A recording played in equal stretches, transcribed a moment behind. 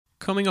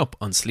coming up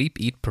on Sleep,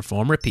 Eat,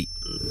 Perform, Repeat.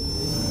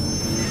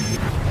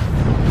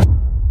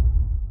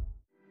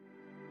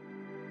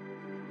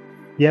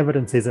 The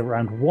evidence is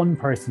around 1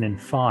 person in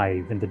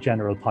 5 in the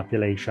general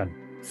population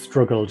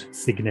struggled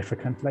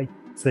significantly.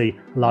 See,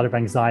 a lot of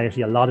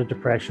anxiety, a lot of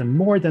depression,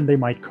 more than they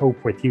might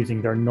cope with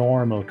using their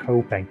normal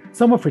coping,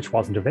 some of which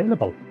wasn't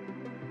available.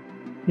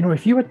 You know,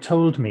 if you had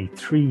told me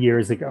 3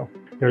 years ago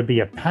there'll be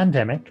a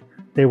pandemic,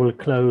 they will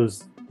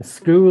close the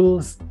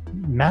schools,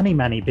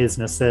 many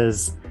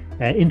businesses,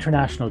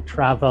 international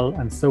travel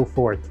and so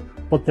forth,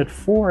 but that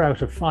 4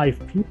 out of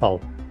 5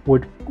 people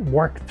would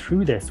work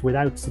through this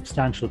without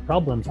substantial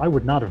problems, I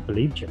would not have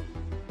believed you.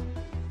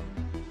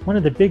 One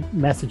of the big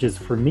messages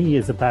for me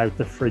is about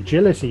the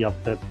fragility of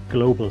the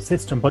global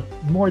system, but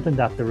more than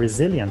that, the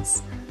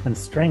resilience and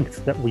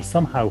strength that we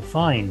somehow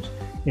find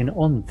in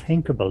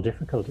unthinkable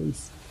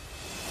difficulties.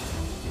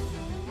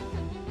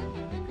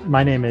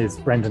 My name is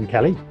Brendan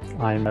Kelly.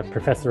 I'm a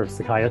professor of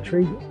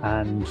psychiatry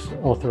and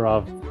author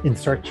of In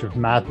Search of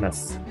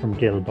Madness from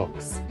Gill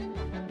Books.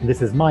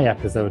 This is my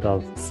episode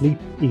of Sleep,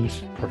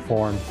 Eat,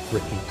 Perform,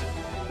 Repeat.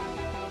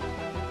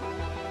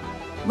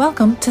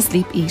 Welcome to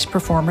Sleep, Eat,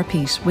 Perform,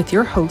 Repeat with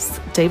your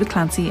hosts, David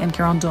Clancy and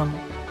Kieran Dunn.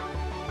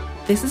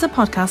 This is a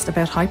podcast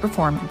about high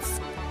performance.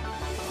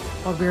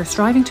 What we are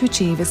striving to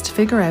achieve is to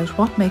figure out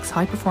what makes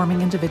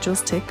high-performing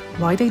individuals tick,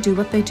 why they do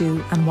what they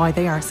do, and why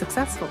they are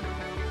successful.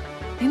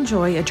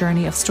 Enjoy a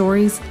journey of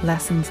stories,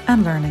 lessons,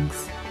 and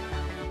learnings.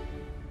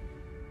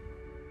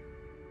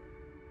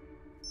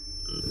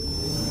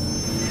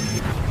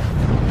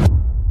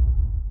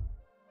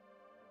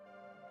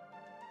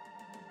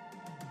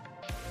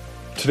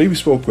 Today we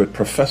spoke with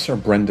Professor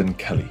Brendan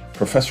Kelly,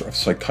 Professor of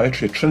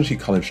Psychiatry at Trinity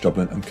College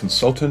Dublin and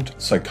Consultant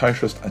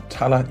Psychiatrist at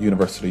Tallaght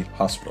University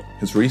Hospital.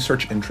 His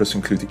research interests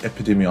include the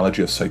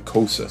epidemiology of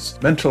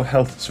psychosis, mental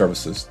health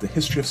services, the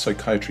history of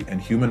psychiatry and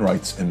human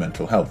rights in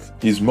mental health.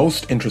 He is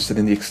most interested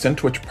in the extent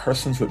to which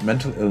persons with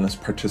mental illness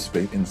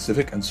participate in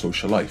civic and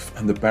social life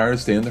and the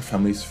barriers they and their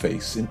families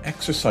face in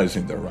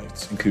exercising their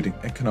rights, including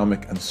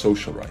economic and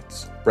social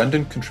rights.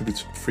 Brendan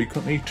contributes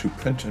frequently to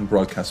print and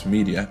broadcast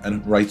media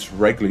and writes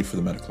regularly for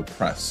the medical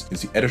press. He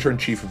is the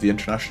editor-in-chief of the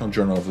International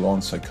Journal of Law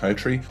and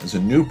Psychiatry. Has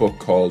a new book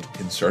called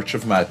In Search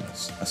of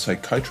Madness. A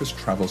psychiatrist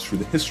travels through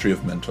the history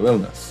of mental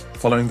illness,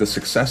 following the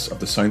success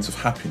of the science of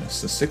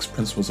happiness, the 6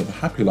 principles of a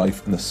happy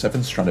life, and the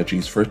 7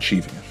 strategies for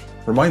achieving it.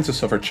 Reminds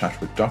us of our chat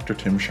with Dr.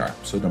 Tim Sharp,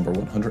 so number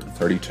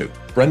 132.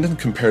 Brendan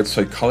compared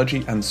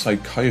psychology and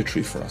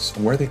psychiatry for us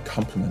and where they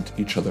complement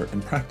each other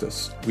in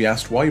practice. We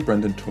asked why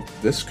Brendan took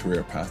this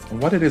career path and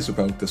what it is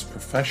about this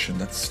profession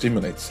that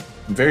stimulates him,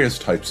 and various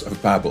types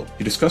of babble.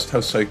 He discussed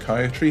how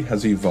psychiatry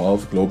has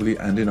evolved globally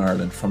and in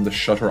Ireland from the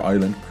Shutter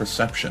Island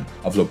perception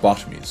of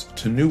lobotomies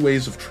to new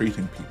ways of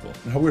treating people,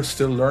 and how we're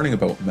still learning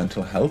about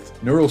mental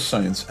health,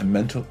 neuroscience, and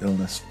mental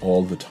illness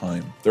all the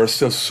time. There are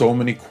still so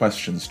many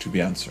questions to be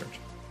answered.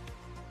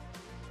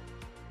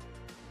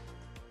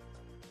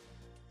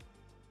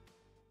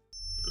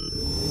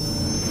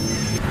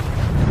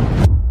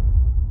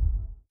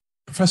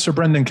 Professor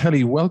Brendan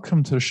Kelly,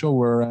 welcome to the show.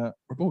 We're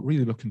both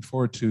really looking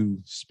forward to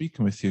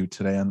speaking with you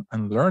today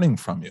and learning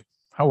from you.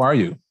 How are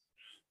you?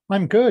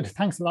 I'm good.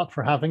 Thanks a lot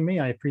for having me.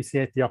 I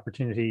appreciate the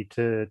opportunity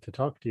to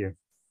talk to you.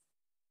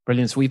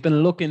 Brilliant. So we've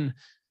been looking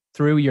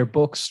through your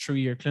books, through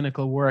your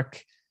clinical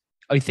work.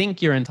 I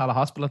think you're in Tallaght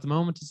Hospital at the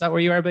moment. Is that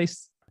where you are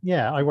based?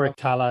 Yeah, I work at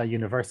Tallaght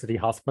University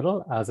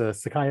Hospital as a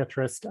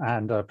psychiatrist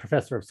and a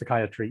professor of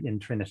psychiatry in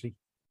Trinity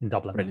in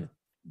Dublin. Brilliant.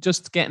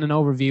 Just getting an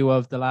overview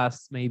of the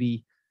last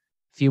maybe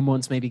few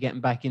months, maybe getting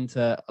back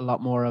into a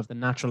lot more of the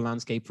natural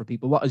landscape for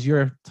people. What has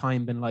your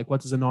time been like? What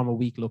does a normal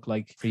week look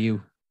like for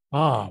you?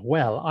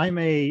 Well, I'm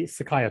a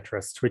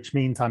psychiatrist, which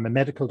means I'm a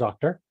medical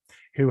doctor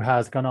who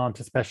has gone on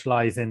to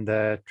specialize in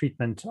the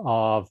treatment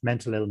of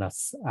mental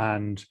illness.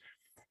 And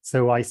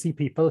so I see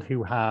people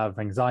who have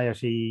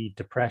anxiety,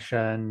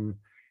 depression,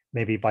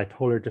 maybe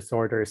bipolar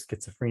disorder,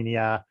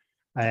 schizophrenia,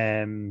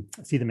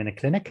 see them in a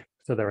clinic,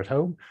 so they're at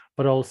home,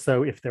 but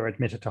also if they're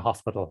admitted to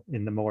hospital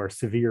in the more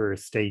severe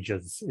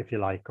stages, if you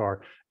like,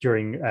 or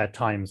during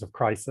times of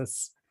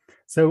crisis.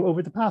 So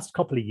over the past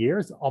couple of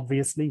years,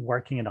 obviously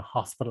working in a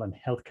hospital and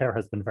healthcare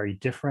has been very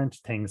different.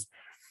 Things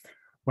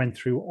went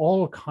through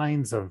all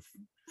kinds of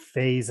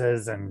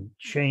phases and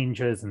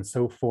changes and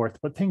so forth,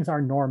 but things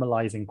are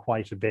normalizing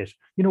quite a bit.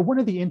 You know, one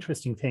of the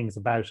interesting things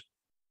about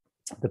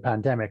the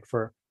pandemic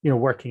for,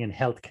 working in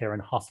healthcare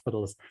and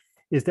hospitals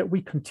is that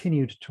we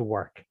continued to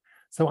work.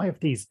 So I have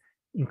these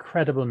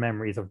incredible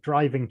memories of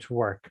driving to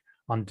work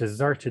on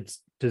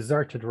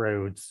deserted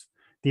roads.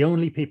 The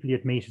only people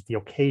you'd meet is the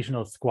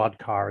occasional squad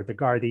car. The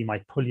Gardaí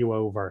might pull you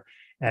over,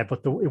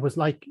 but it was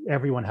like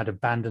everyone had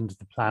abandoned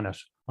the planet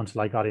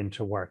until I got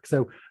into work.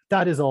 So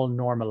that is all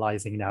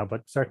normalizing now,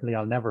 but certainly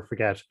I'll never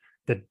forget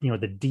that,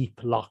 the deep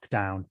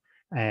lockdown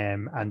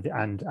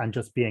and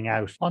just being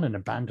out on an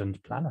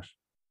abandoned planet.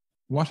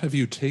 What have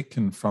you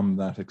taken from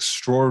that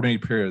extraordinary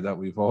period that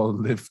we've all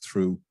lived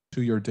through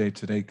to your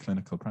day-to-day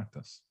clinical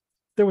practice?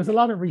 There was a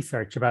lot of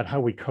research about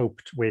how we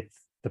coped with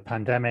the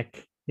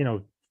pandemic,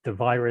 the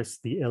virus,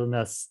 the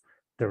illness,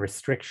 the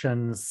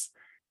restrictions,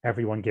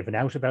 everyone giving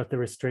out about the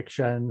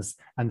restrictions,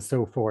 and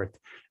so forth.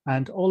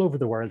 And all over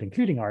the world,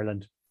 including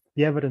Ireland,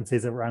 the evidence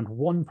is around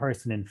 1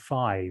 person in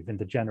 5 in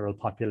the general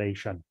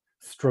population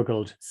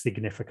struggled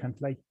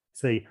significantly.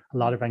 See, a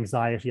lot of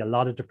anxiety, a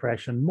lot of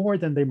depression, more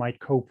than they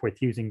might cope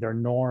with using their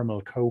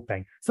normal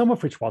coping, some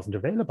of which wasn't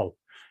available.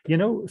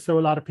 So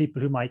a lot of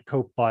people who might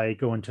cope by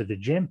going to the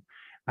gym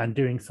and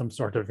doing some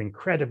sort of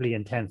incredibly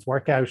intense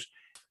workout,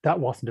 that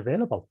wasn't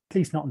available, at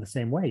least not in the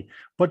same way.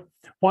 But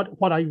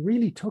what I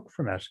really took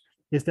from it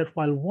is that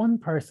while 1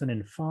 person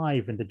in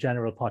 5 in the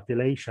general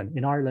population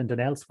in Ireland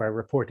and elsewhere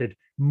reported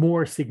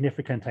more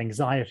significant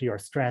anxiety or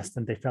stress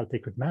than they felt they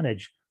could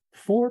manage,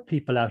 4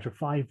 people out of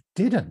 5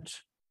 didn't.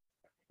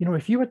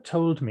 If you had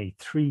told me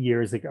 3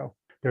 years ago,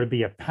 there'll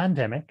be a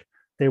pandemic,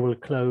 they will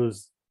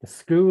close the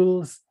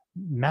schools,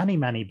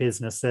 many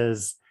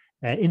businesses,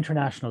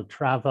 international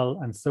travel,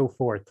 and so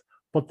forth,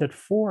 but that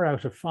 4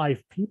 out of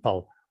 5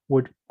 people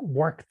would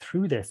work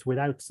through this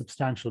without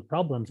substantial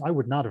problems, I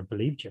would not have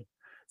believed you.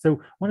 So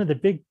one of the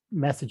big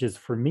messages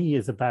for me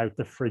is about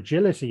the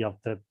fragility of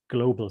the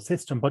global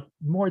system, but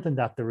more than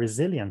that, the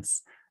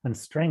resilience and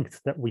strength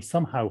that we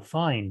somehow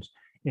find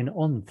in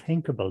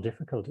unthinkable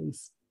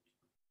difficulties.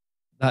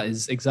 That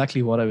is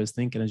exactly what I was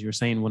thinking as you were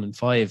saying, 1 in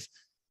 5.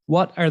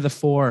 What are the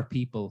 4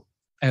 people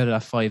out of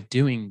that 5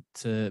 doing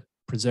to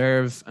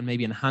preserve and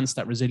maybe enhance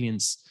that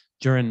resilience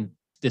during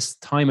this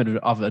time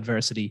of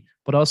adversity,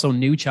 but also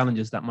new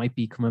challenges that might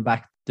be coming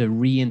back, the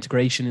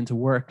reintegration into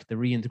work, the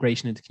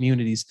reintegration into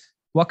communities?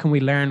 What can we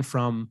learn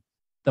from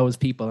those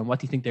people, and what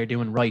do you think they're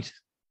doing right?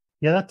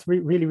 Yeah, that's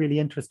really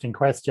interesting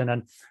question.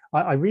 And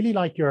I really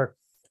like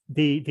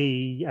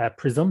the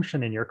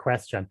presumption in your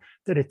question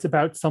that it's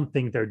about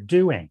something they're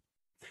doing.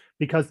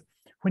 Because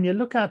when you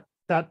look at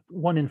that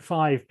 1 in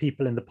 5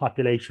 people in the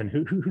population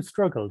who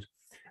struggled,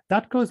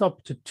 that goes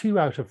up to 2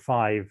 out of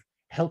 5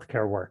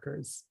 healthcare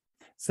workers.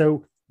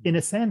 So in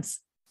a sense,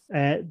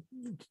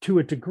 to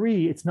a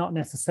degree, it's not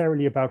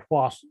necessarily about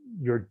what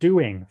you're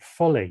doing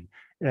fully.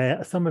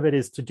 Some of it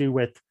is to do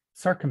with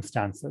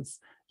circumstances.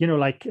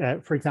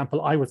 For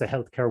example, I was a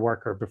healthcare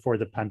worker before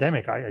the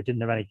pandemic. I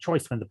didn't have any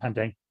choice when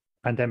the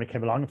pandemic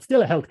came along. I'm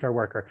still a healthcare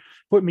worker.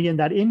 Put me in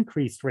that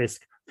increased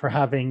risk for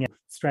having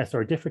stress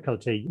or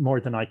difficulty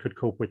more than I could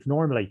cope with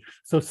normally.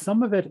 So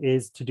some of it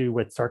is to do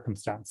with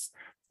circumstance.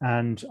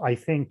 And I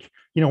think,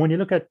 when you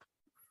look at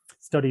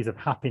studies of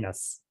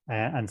happiness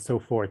and so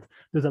forth,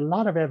 there's a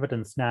lot of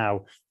evidence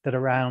now that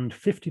around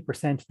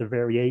 50% of the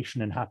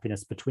variation in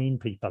happiness between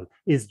people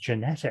is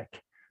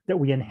genetic, that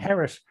we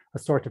inherit a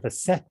sort of a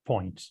set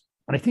point.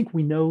 And I think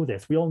we know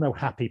this. We all know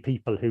happy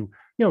people who,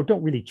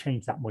 don't really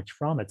change that much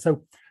from it.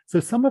 So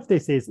some of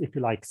this is, if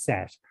you like,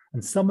 set,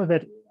 and some of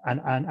it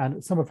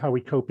and some of how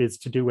we cope is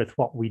to do with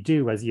what we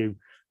do, as you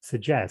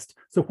suggest.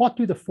 So what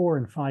do the 4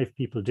 and 5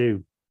 people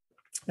do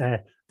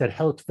that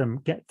helps them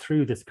get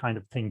through this kind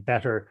of thing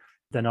better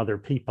than other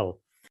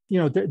people?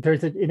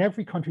 There's in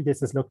every country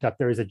this is looked at,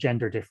 there is a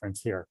gender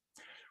difference here,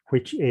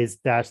 which is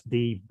that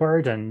the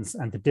burdens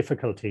and the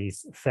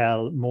difficulties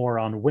fell more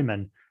on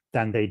women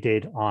than they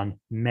did on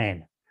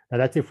men. Now,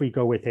 that's if we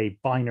go with a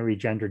binary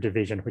gender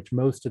division, which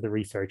most of the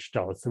research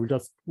does. So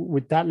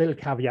with that little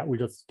caveat, we'll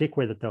just stick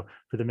with it though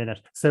for the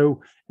minute.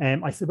 So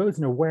I suppose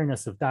an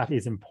awareness of that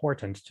is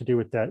important to do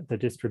with the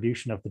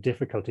distribution of the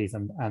difficulties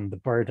and the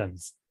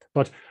burdens.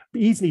 But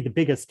easily the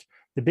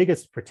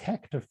biggest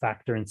protective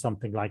factor in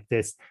something like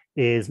this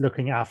is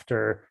looking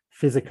after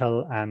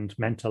physical and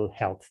mental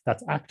health.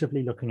 That's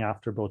actively looking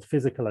after both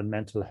physical and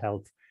mental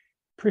health,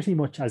 pretty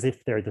much as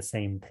if they're the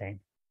same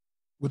thing.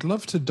 Would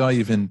love to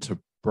dive into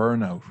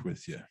burnout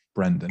with you,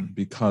 Brendan,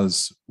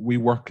 because we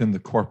work in the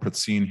corporate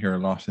scene here a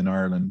lot in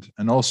Ireland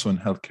and also in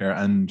healthcare.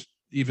 And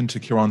even to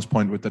Kieran's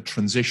point with the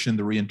transition,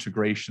 the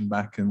reintegration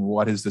back and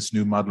what is this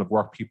new model of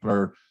work? People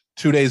are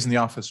 2 days in the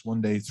office,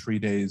 1 day, 3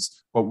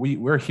 days. But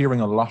we're hearing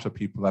a lot of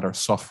people that are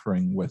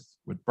suffering with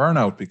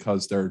burnout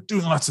because they're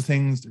doing lots of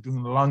things. They're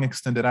doing long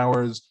extended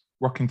hours,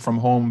 working from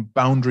home.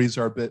 Boundaries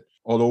are a bit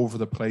all over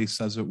the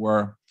place, as it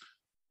were.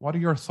 What are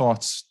your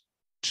thoughts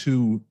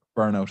to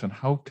burnout, and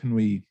how can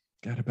we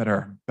get a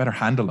better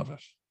handle of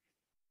it?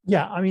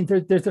 Yeah, I mean,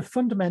 there's a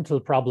fundamental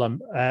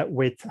problem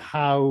with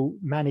how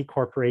many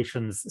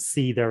corporations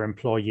see their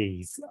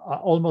employees,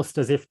 almost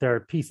as if they're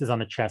pieces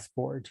on a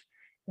chessboard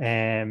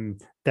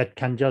that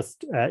can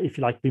just, if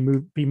you like,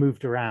 be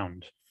moved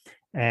around.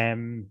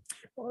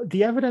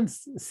 The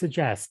evidence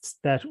suggests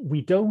that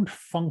we don't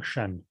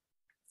function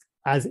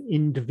as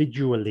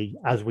individually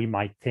as we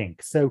might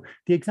think. So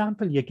the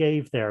example you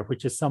gave there,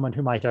 which is someone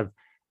who might have,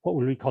 what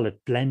would we call it,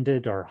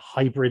 blended or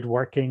hybrid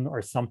working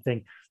or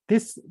something,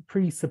 this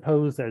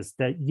presupposes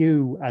that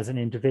you as an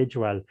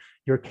individual,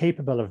 you're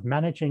capable of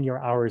managing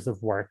your hours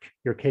of work,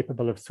 you're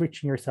capable of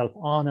switching yourself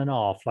on and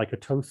off like a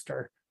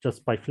toaster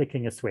just by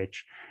flicking a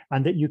switch,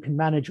 and that you can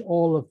manage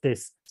all of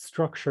this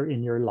structure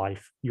in your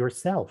life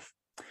yourself.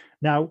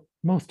 Now,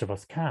 most of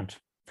us can't.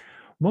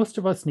 Most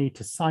of us need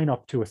to sign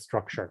up to a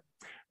structure.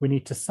 We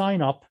need to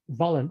sign up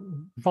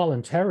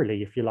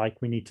voluntarily, if you like.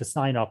 We need to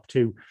sign up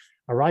to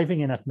arriving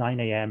in at 9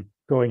 a.m.,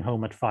 going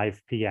home at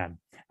 5 p.m.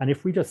 And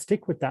if we just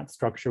stick with that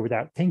structure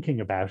without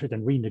thinking about it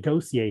and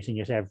renegotiating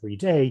it every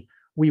day,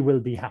 we will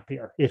be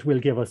happier. It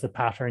will give us a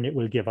pattern. It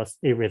will give us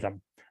a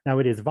rhythm. Now,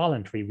 it is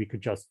voluntary. We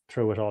could just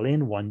throw it all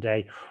in one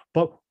day,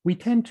 but we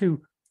tend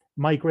to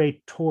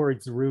migrate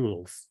towards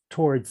rules,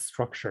 towards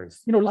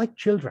structures. Like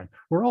children,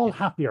 we're all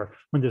happier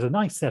when there's a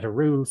nice set of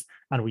rules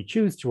and we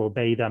choose to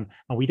obey them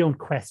and we don't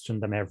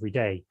question them every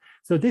day.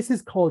 So this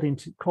is called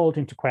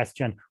into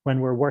question when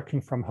we're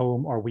working from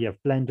home or we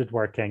have blended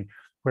working,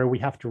 where we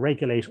have to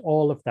regulate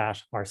all of that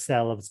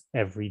ourselves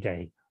every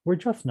day. We're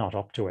just not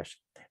up to it.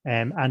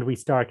 And we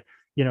start,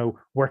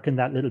 working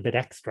that little bit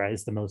extra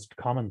is the most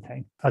common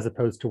thing, as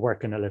opposed to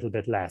working a little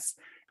bit less.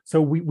 So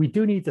we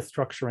do need the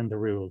structure and the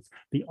rules.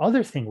 The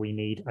other thing we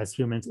need as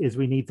humans is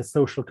we need the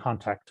social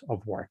contact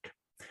of work.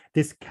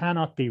 This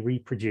cannot be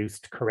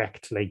reproduced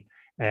correctly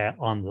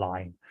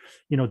online.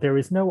 There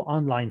is no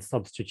online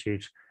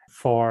substitute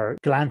for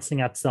glancing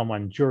at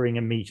someone during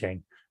a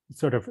meeting,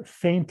 sort of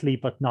faintly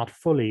but not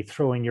fully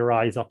throwing your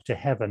eyes up to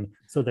heaven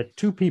so that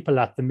two people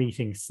at the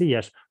meeting see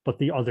it, but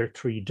the other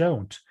three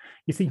don't.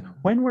 You see,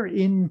 when we're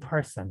in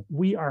person,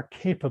 we are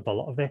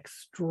capable of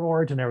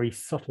extraordinary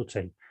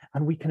subtlety,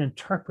 and we can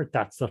interpret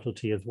that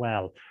subtlety as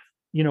well.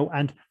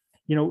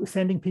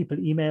 Sending people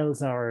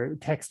emails or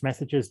text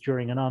messages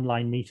during an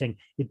online meeting,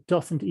 it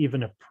doesn't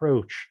even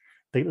approach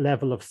the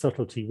level of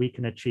subtlety we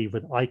can achieve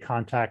with eye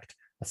contact,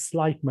 a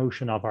slight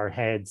motion of our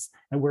heads,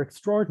 and we're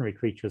extraordinary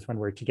creatures when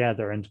we're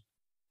together. And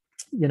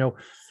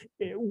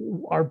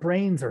our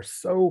brains are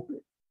so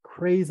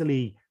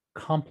crazily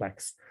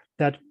complex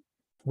that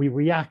we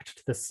react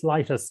to the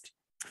slightest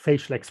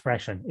facial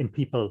expression in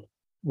people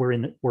we're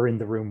in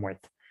the room with,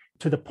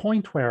 to the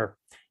point where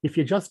if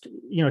you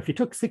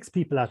took 6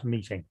 people at a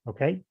meeting,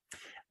 okay,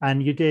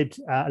 and you did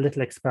a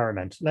little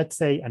experiment, let's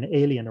say an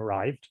alien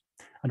arrived,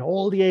 and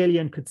all the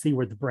alien could see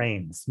were the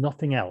brains,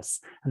 nothing else.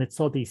 And it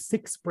saw these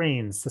 6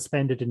 brains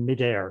suspended in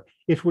midair.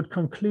 It would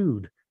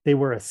conclude they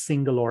were a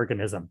single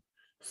organism.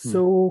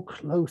 So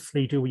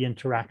closely do we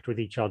interact with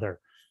each other,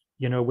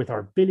 with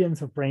our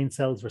billions of brain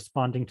cells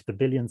responding to the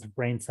billions of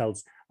brain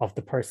cells of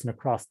the person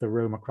across the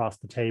room, across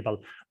the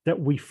table, that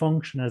we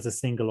function as a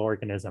single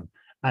organism.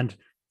 And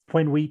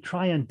when we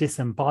try and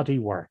disembody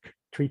work,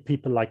 treat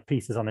people like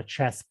pieces on a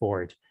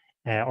chessboard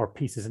or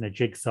pieces in a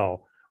jigsaw,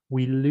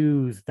 we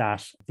lose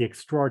the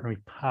extraordinary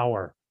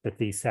power that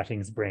these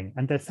settings bring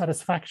and the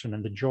satisfaction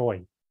and the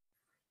joy.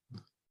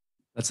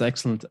 That's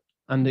excellent.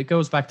 And it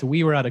goes back to,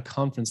 we were at a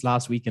conference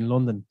last week in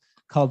London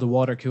called the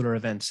Water Cooler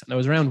Event. And it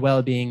was around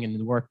well-being in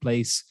the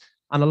workplace.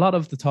 And a lot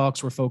of the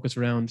talks were focused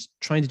around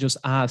trying to just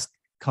ask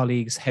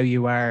colleagues how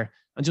you are,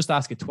 and just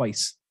ask it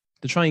twice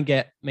to try and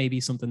get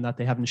maybe something that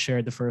they haven't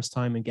shared the first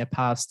time and get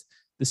past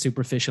the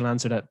superficial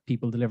answer that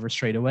people deliver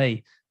straight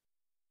away.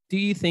 Do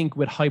you think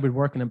with hybrid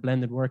working and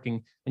blended working,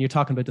 and you're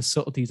talking about the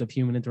subtleties of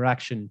human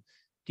interaction,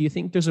 do you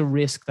think there's a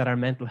risk that our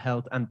mental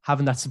health and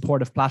having that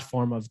supportive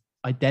platform of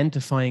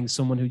identifying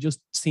someone who just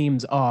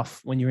seems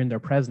off when you're in their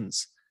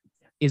presence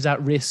is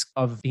at risk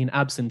of being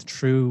absent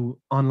through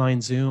online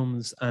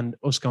Zooms and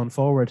us going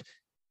forward?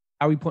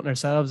 Are we putting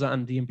ourselves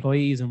and the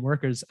employees and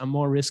workers at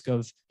more risk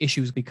of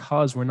issues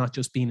because we're not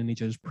just being in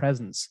each other's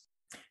presence?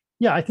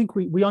 Yeah, I think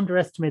we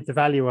underestimate the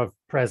value of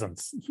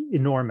presence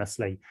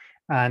enormously,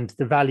 and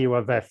the value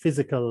of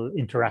physical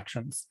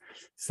interactions.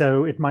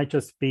 So it might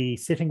just be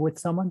sitting with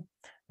someone,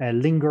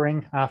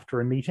 lingering after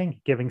a meeting,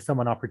 giving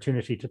someone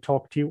opportunity to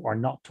talk to you or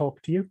not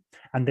talk to you.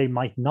 And they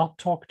might not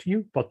talk to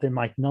you, but they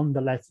might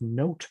nonetheless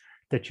note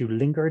that you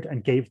lingered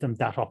and gave them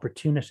that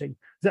opportunity.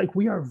 It's like,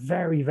 we are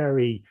very,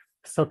 very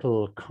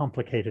subtle,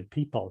 complicated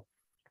people.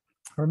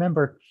 I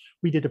remember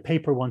we did a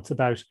paper once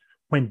about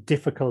when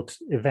difficult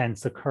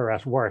events occur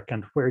at work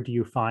and where do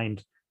you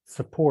find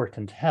support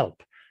and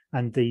help.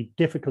 And the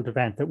difficult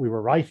event that we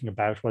were writing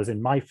about was in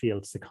my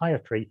field,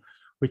 psychiatry,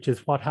 which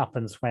is what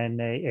happens when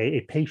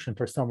a patient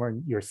or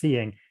someone you're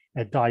seeing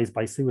dies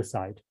by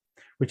suicide,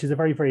 which is a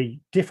very, very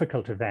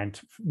difficult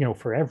event,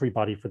 for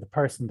everybody, for the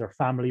person, their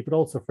family, but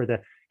also for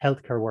the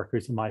healthcare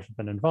workers who might have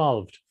been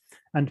involved.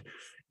 And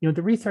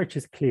the research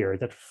is clear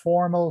that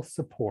formal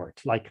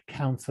support like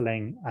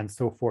counseling and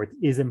so forth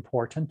is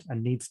important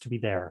and needs to be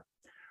there,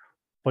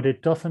 but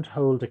it doesn't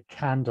hold a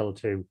candle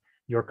to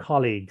your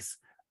colleagues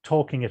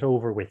talking it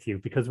over with you,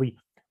 because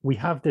we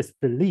have this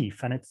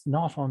belief, and it's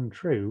not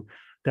untrue,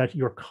 that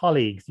your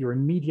colleagues, your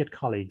immediate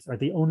colleagues, are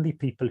the only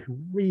people who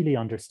really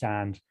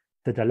understand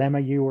the dilemma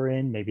you were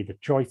in, maybe the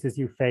choices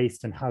you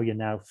faced and how you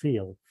now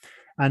feel.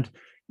 And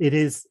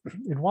it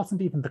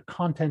wasn't even the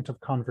content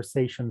of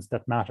conversations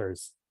that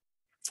matters.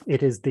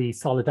 It is the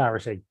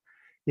solidarity.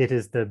 It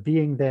is the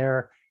being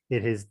there.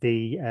 It is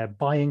the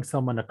buying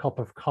someone a cup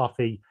of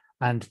coffee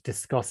and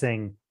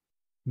discussing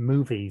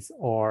movies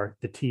or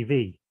the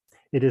TV.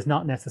 It is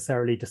not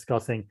necessarily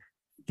discussing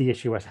the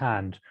issue at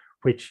hand,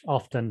 which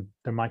often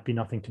there might be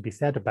nothing to be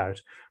said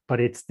about, but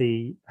it's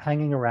the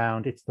hanging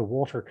around, it's the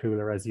water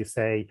cooler, as you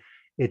say,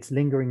 it's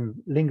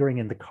lingering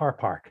in the car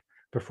park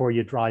before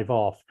you drive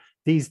off.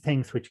 These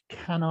things which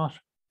cannot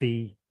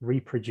be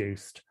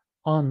reproduced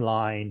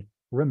online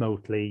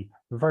remotely,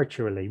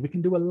 virtually. We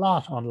can do a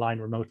lot online,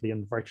 remotely,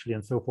 and virtually,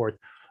 and so forth.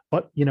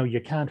 But,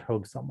 you can't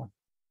hug someone.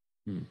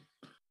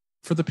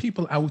 For the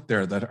people out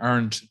there that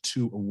aren't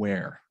too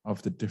aware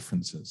of the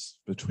differences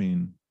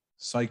between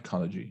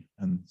psychology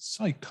and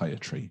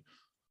psychiatry,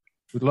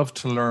 we'd love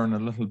to learn a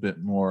little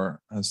bit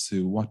more as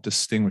to what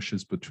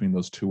distinguishes between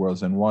those two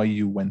worlds and why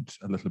you went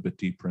a little bit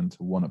deeper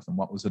into one of them.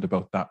 What was it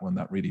about that one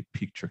that really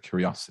piqued your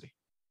curiosity?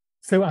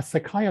 So a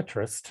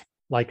psychiatrist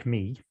like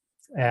me,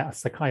 a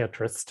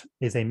psychiatrist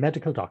is a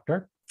medical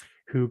doctor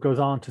who goes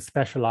on to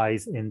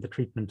specialize in the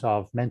treatment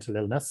of mental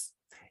illness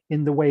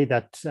in the way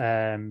that,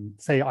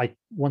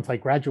 once I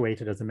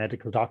graduated as a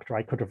medical doctor,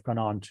 I could have gone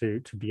on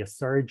to be a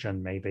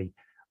surgeon maybe,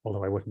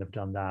 although I wouldn't have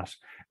done that,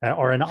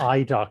 or an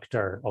eye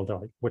doctor, although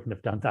I wouldn't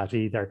have done that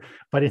either.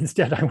 But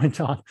instead, I went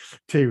on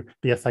to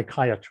be a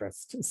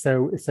psychiatrist.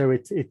 So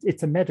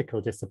it's a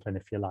medical discipline,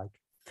 if you like.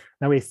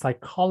 Now, a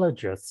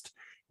psychologist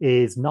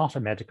is not a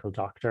medical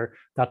doctor.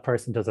 That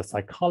person does a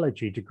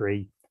psychology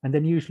degree and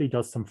then usually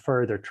does some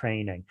further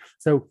training.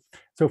 So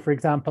for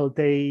example,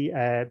 they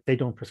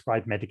don't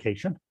prescribe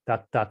medication.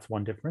 That's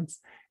one difference.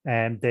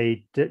 And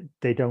they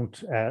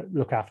don't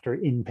look after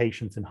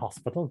inpatients in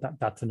hospital.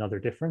 That's another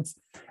difference.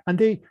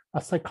 And a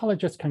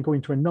psychologist can go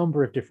into a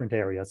number of different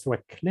areas. So a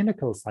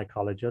clinical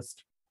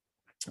psychologist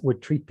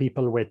would treat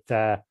people with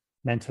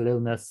mental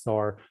illness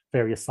or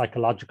various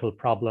psychological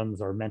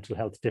problems or mental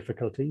health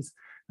difficulties.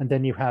 And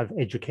then you have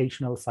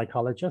educational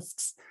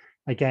psychologists.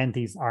 Again,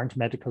 these aren't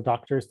medical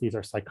doctors. These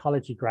are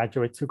psychology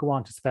graduates who go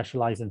on to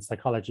specialize in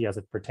psychology as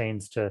it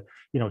pertains to,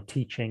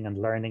 teaching and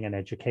learning and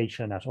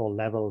education at all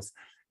levels.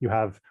 You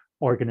have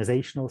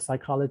organizational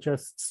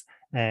psychologists,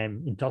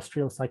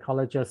 industrial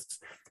psychologists.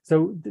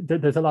 So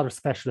there's a lot of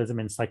specialism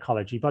in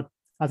psychology. But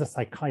as a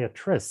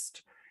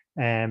psychiatrist,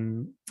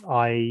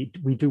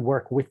 we do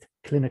work with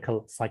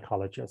clinical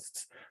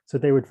psychologists. So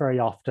they would very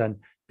often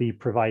be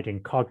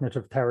providing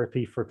cognitive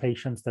therapy for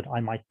patients that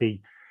I might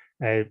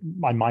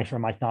or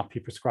might not be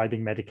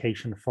prescribing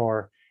medication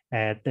for.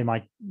 A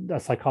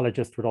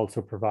psychologist would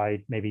also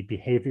provide maybe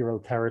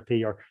behavioral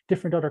therapy or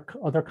different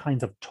other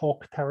kinds of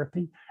talk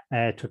therapy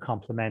to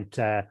complement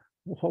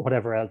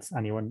whatever else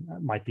anyone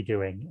might be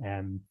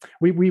doing.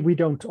 We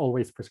don't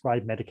always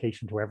prescribe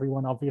medication to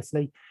everyone,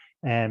 obviously.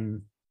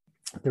 There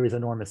is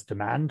enormous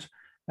demand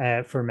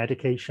for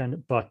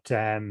medication, but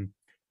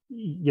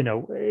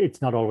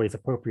it's not always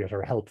appropriate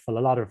or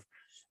helpful.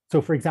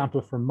 So for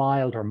example, for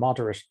mild or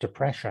moderate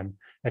depression,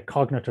 a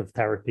cognitive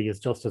therapy is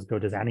just as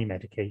good as any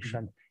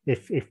medication.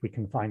 If we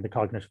can find the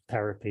cognitive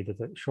therapy, there's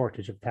a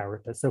shortage of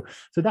therapists. So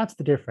that's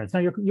the difference. Now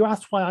you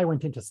asked why I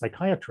went into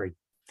psychiatry,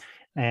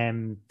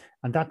 and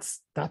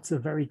that's a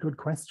very good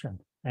question.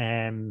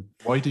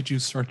 Why did you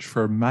search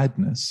for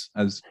madness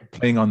as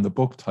playing on the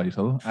book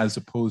title as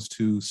opposed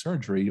to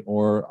surgery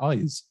or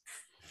eyes?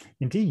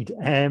 Indeed.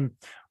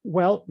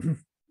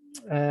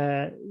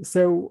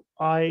 So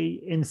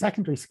in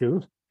secondary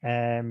school,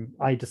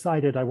 I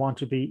decided I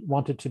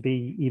wanted to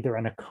be either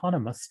an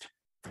economist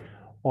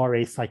or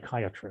a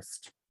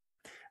psychiatrist.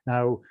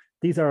 Now,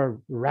 these are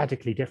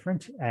radically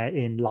different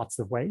in lots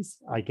of ways,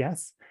 I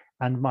guess.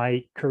 And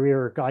my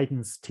career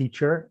guidance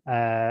teacher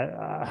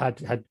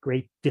had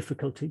great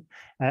difficulty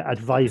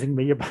advising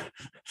me about.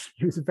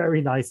 He was a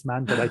very nice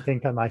man, but I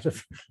think I might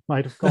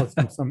have caused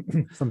him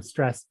some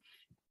stress.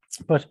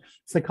 But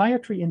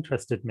psychiatry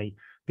interested me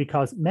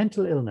because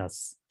mental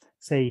illness,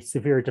 say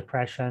severe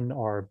depression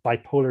or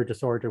bipolar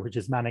disorder, which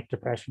is manic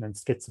depression and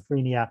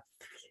schizophrenia,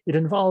 it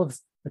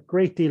involves a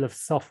great deal of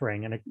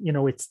suffering, and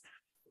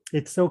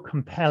it's so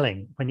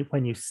compelling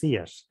when you see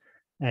it.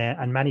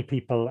 And many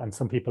people, and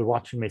some people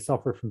watching, may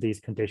suffer from these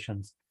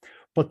conditions.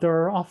 But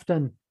there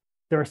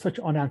are such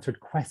unanswered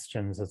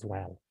questions as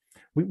well.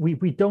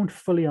 We don't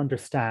fully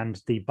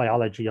understand the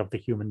biology of the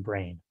human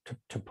brain,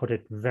 to put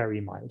it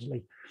very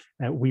mildly.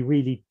 We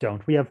really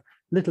don't. We have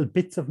little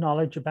bits of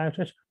knowledge about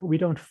it, but we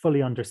don't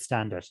fully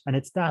understand it. And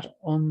it's that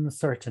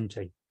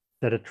uncertainty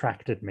that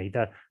attracted me,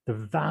 the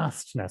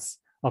vastness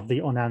of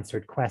the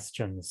unanswered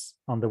questions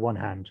on the one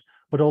hand,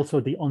 but also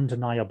the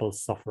undeniable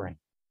suffering.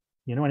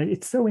 And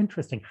it's so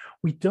interesting.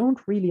 We don't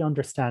really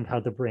understand how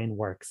the brain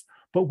works,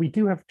 but we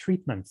do have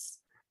treatments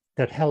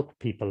that help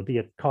people, be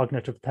it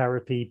cognitive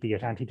therapy, be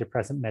it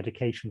antidepressant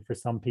medication for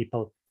some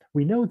people.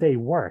 We know they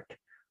work.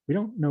 We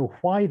don't know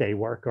why they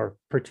work, or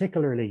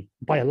particularly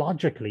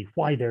biologically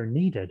why they're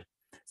needed.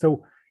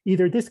 So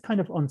either this kind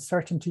of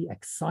uncertainty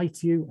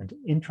excites you and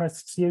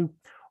interests you,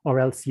 or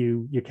else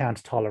you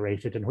can't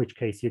tolerate it, in which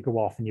case you go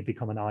off and you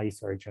become an eye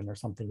surgeon or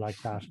something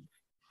like that.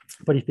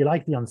 But if you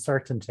like the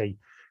uncertainty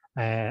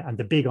and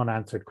the big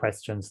unanswered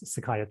questions,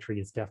 psychiatry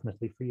is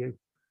definitely for you.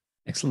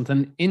 Excellent.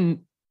 And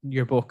in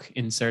your book,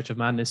 In Search of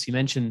Madness, you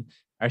mentioned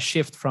our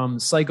shift from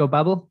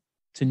psychobabble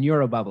to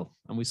neurobabble,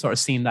 and we've sort of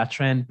seen that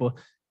trend. But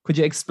could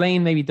you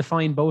explain, maybe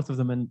define both of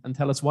them and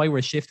tell us why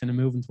we're shifting and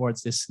moving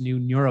towards this new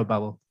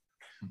neurobabble?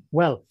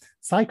 Well,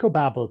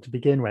 psychobabble, to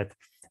begin with,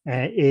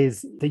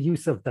 is the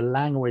use of the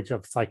language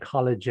of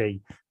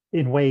psychology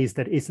in ways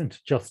that isn't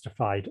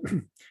justified.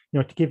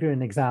 To give you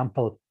an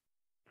example,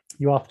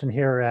 you often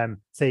hear,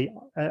 say,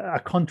 a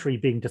country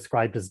being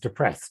described as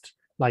depressed,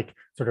 like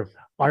sort of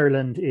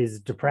Ireland is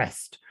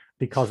depressed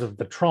because of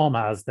the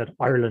traumas that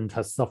Ireland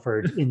has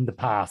suffered in the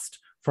past,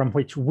 from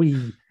which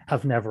we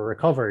have never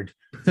recovered.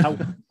 Now,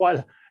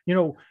 while,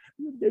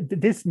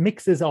 this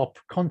mixes up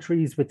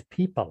countries with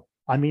people.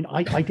 I mean,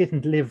 I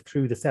didn't live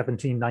through the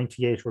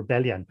 1798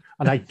 rebellion,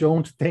 and I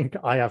don't think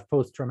I have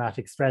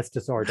post-traumatic stress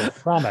disorder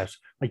from it.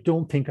 I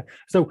don't think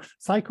so.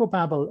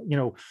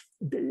 Psychobabble,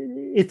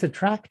 it's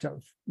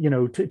attractive,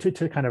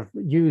 to kind of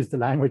use the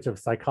language of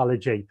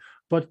psychology,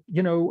 but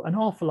an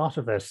awful lot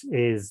of it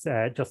is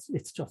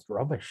it's just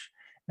rubbish.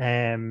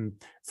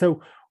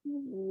 So,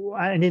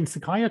 and in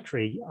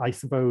psychiatry, I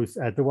suppose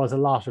there was a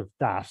lot of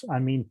that. I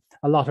mean,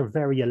 a lot of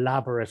very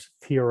elaborate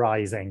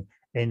theorizing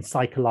in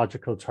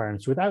psychological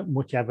terms without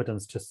much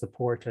evidence to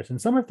support it. And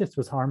some of this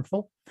was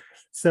harmful.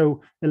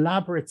 So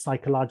elaborate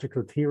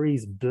psychological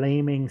theories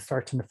blaming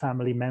certain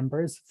family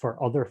members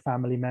for other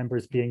family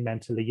members being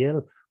mentally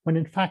ill, when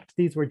in fact,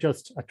 these were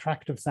just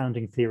attractive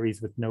sounding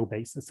theories with no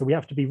basis. So we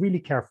have to be really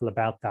careful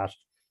about that,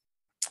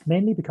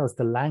 mainly because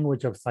the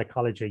language of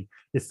psychology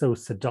is so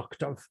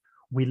seductive.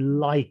 We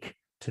like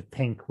to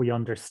think we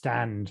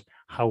understand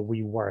how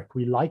we work.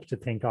 We like to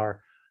think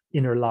our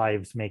inner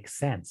lives make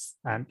sense,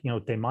 and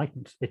they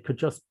mightn't. It could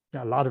just,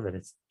 a lot of it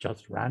is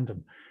just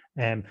random.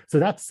 So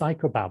that's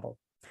psychobabble.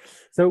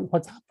 So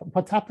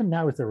what's happened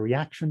now is a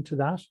reaction to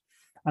that,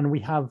 and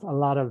we have a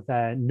lot of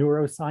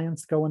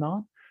neuroscience going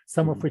on,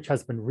 some of which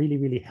has been really,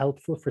 really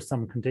helpful for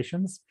some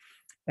conditions.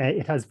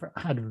 It has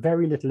had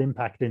very little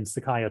impact in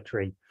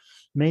psychiatry,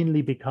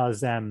 mainly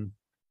because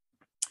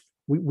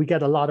we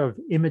get a lot of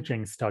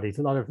imaging studies,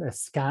 a lot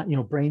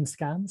of brain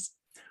scans,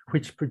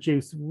 which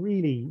produce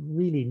really,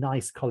 really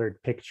nice colored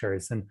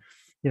pictures. And,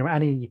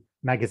 any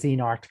magazine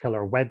article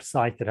or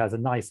website that has a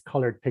nice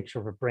colored picture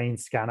of a brain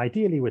scan,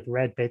 ideally with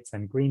red bits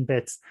and green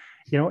bits,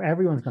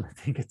 everyone's going to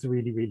think it's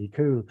really, really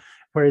cool.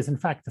 Whereas in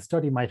fact, the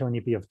study might only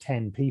be of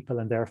 10 people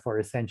and therefore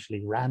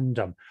essentially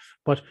random.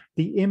 But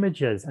the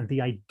images and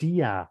the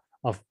idea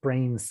of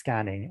brain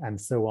scanning and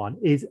so on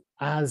is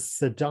as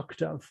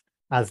seductive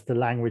as the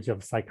language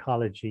of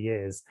psychology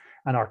is.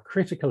 And our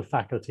critical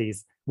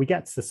faculties, we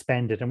get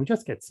suspended and we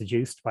just get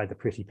seduced by the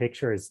pretty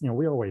pictures.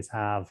 We always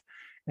have.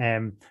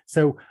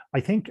 So I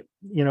think,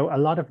 a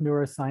lot of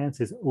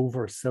neuroscience is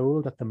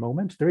oversold at the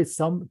moment. There is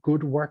some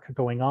good work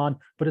going on,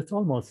 but it's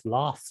almost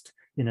lost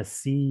in a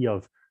sea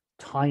of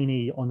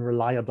tiny,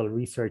 unreliable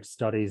research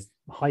studies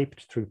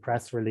hyped through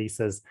press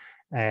releases,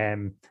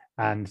 and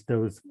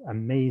those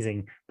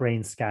amazing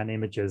brain scan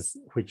images,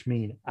 which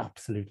mean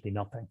absolutely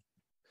nothing.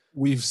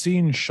 We've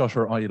seen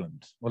Shutter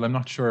Island. Well, I'm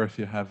not sure if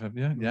you have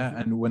you? Yeah.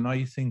 And when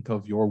I think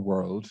of your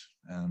world,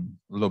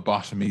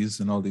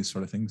 lobotomies and all these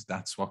sort of things,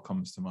 that's what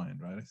comes to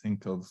mind, right? I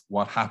think of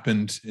what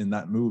happened in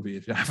that movie.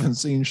 If you haven't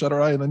seen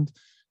Shutter Island,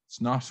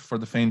 it's not for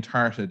the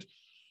faint-hearted.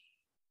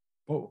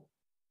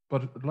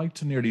 But I'd like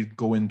to nearly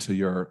go into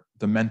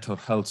the mental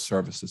health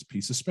services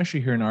piece,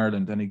 especially here in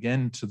Ireland. And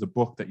again, to the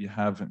book that you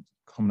have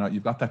coming out,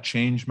 you've got that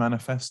change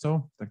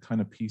manifesto, that kind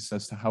of piece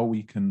as to how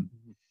we can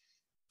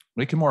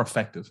make it more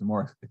effective and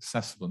more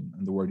accessible.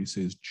 And the word you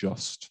say is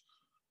just.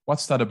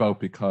 What's that about?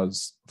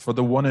 Because for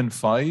the 1 in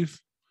 5,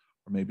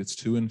 or maybe it's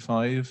 2 in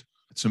 5,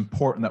 it's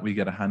important that we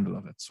get a handle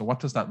of it. So what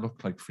does that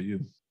look like for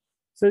you?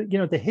 So,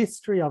 the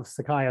history of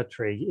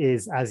psychiatry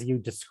is, as you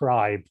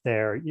described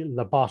there,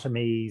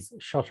 lobotomies,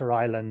 Shutter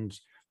Island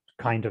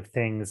kind of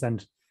things.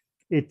 And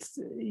it's,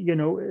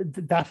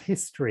 that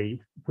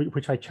history,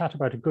 which I chat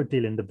about a good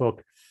deal in the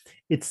book,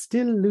 it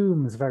still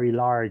looms very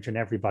large in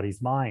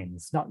everybody's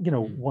minds. Not,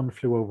 one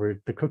flew over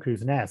the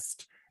cuckoo's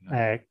nest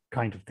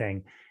kind of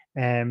thing.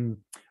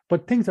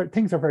 But things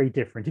are very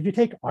different. If you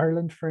take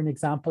Ireland for an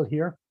example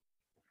here,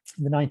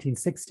 in the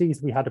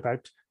 1960s, we had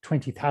about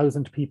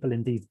 20,000 people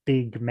in these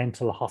big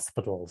mental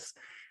hospitals.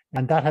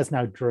 And that has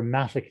now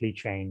dramatically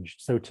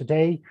changed. So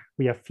today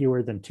we have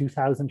fewer than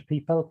 2,000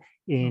 people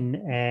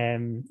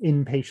in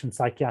inpatient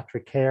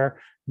psychiatric care.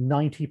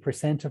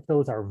 90% of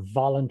those are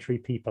voluntary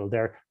people.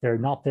 They're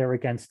not there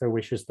against their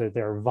wishes. They're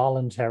there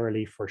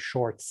voluntarily for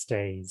short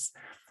stays.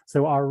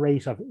 So our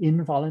rate of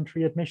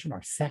involuntary admission, or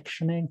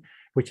sectioning,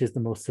 which is the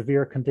most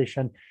severe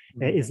condition,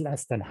 is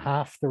less than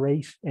half the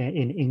rate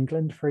in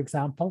England, for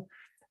example.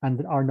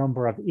 And our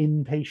number of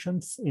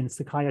inpatients in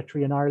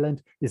psychiatry in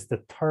Ireland is the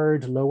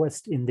 3rd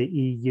lowest in the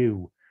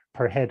EU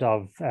per head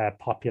of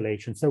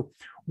population. So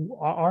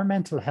our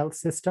mental health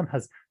system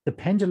the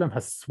pendulum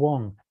has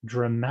swung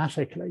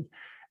dramatically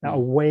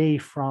away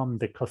from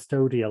the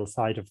custodial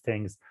side of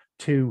things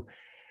to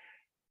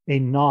a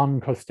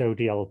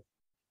non-custodial,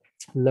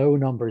 low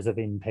numbers of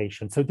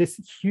inpatients. So this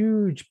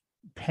huge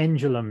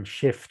pendulum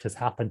shift has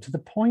happened to the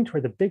point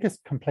where the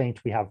biggest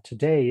complaint we have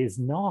today is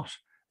not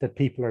that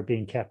people are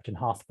being kept in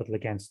hospital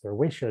against their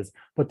wishes,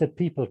 but that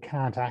people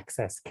can't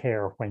access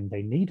care when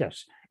they need it.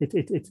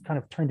 It's kind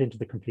of turned into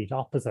the complete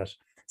opposite.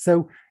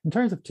 So in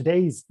terms of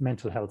today's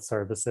mental health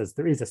services,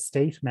 there is a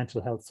state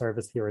mental health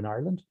service here in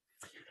Ireland.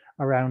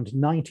 around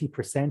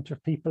 90%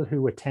 of people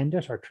who attend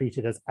it are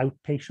treated as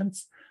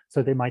outpatients.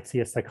 So they might see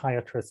a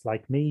psychiatrist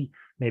like me,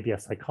 maybe a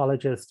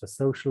psychologist, a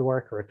social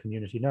worker, a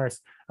community nurse,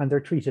 and they're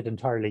treated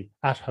entirely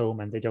at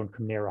home and they don't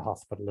come near a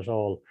hospital at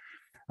all.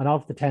 And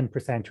of the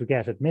 10% who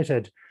get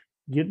admitted,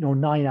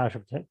 9 out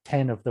of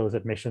 10 of those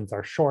admissions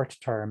are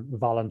short-term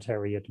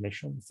voluntary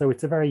admissions. So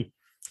it's a very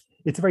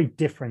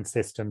different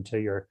system to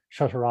your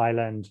Shutter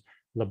Island.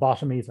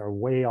 Lobotomies are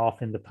way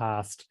off in the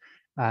past.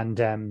 And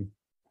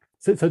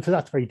so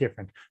that's very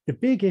different. The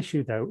big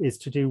issue, though, is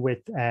to do with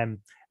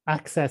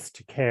access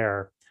to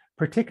care,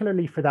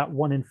 particularly for that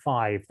 1 in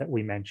 5 that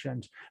we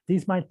mentioned.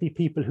 These might be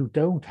people who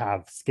don't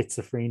have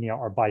schizophrenia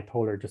or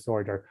bipolar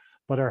disorder,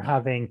 but are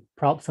having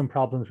some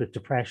problems with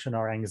depression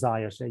or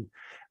anxiety.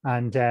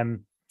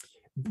 And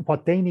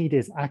what they need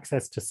is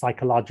access to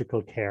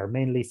psychological care,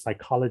 mainly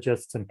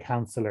psychologists and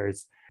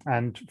counselors.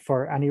 And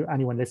for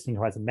anyone listening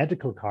who has a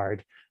medical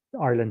card,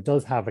 Ireland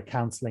does have a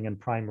counselling and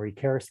primary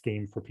care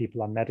scheme for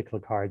people on medical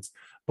cards,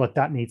 but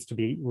that needs to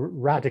be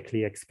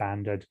radically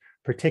expanded,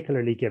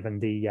 particularly given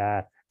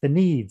the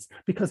needs,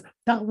 because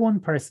that 1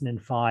 person in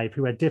 5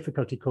 who had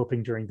difficulty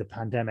coping during the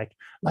pandemic,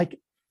 like,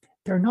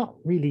 they're not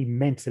really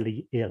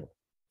mentally ill.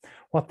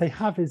 What they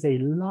have is a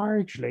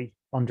largely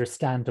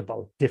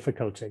understandable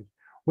difficulty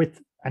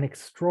with an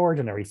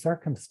extraordinary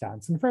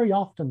circumstance. And very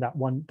often that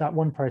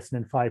one person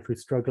in 5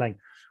 who's struggling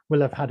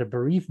will have had a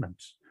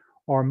bereavement,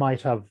 or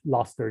might have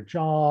lost their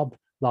job,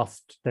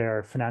 lost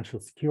their financial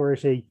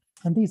security.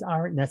 And these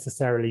aren't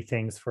necessarily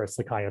things for a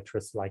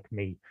psychiatrist like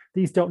me.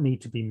 These don't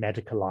need to be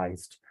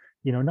medicalized.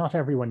 Not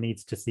everyone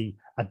needs to see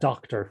a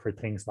doctor for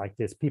things like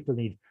this. People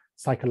need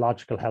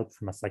psychological help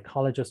from a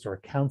psychologist or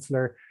a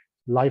counselor,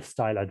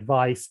 lifestyle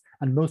advice,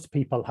 and most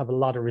people have a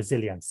lot of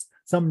resilience.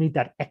 Some need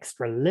that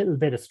extra little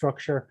bit of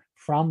structure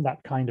from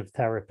that kind of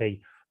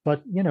therapy.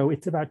 But,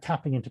 it's about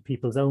tapping into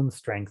people's own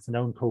strengths and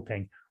own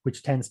coping,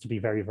 which tends to be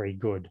very, very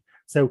good.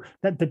 So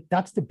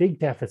that's the big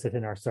deficit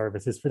in our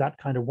services for that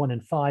kind of 1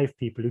 in 5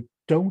 people who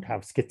don't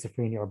have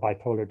schizophrenia or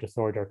bipolar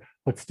disorder,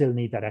 but still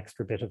need that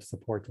extra bit of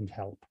support and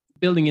help.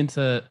 Building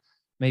into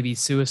maybe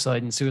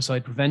suicide and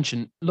suicide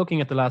prevention,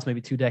 looking at the last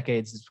maybe 2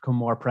 decades, it's become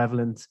more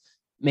prevalent,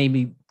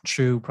 maybe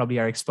through probably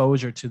our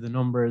exposure to the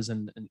numbers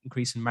and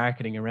increase in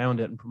marketing around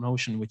it and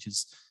promotion, which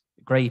is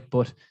great.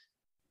 But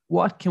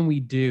what can we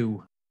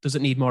do? Does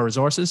it need more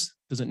resources?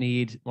 Does it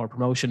need more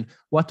promotion?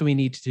 What do we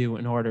need to do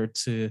in order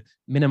to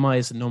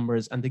minimize the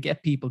numbers and to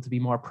get people to be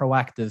more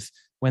proactive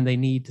when they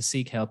need to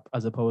seek help,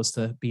 as opposed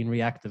to being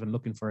reactive and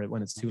looking for it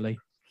when it's too late?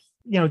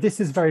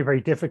 This is very,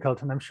 very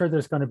difficult. And I'm sure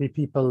there's going to be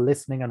people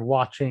listening and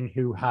watching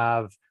who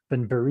have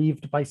been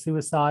bereaved by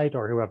suicide,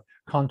 or who have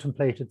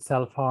contemplated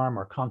self-harm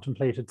or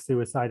contemplated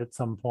suicide at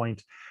some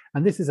point.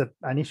 And this is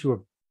an issue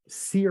of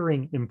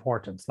searing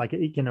importance. Like,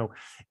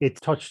 it's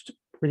touched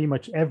pretty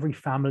much every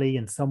family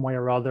in some way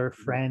or other,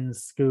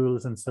 friends,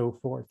 schools, and so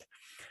forth.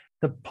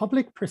 The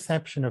public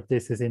perception of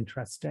this is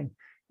interesting.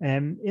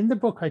 In the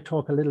book, I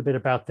talk a little bit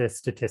about the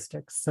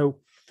statistics. So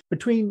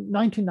between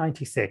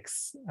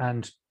 1996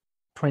 and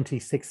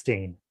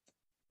 2016,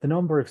 the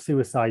number of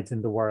suicides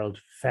in the world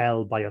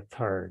fell by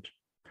 1/3.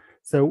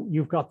 So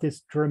you've got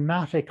this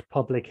dramatic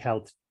public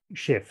health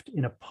shift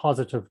in a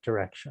positive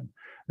direction.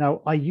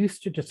 Now, I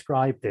used to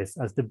describe this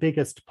as the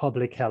biggest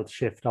public health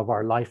shift of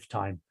our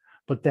lifetime,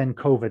 but then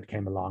COVID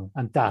came along,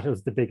 and that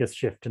was the biggest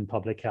shift in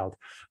public health.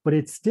 But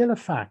it's still a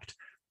fact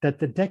that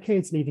the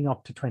decades leading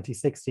up to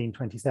 2016,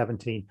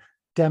 2017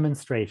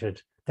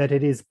 demonstrated that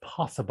it is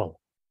possible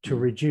to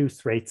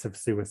reduce rates of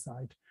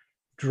suicide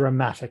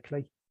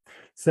dramatically.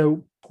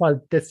 So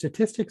while the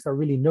statistics are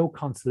really no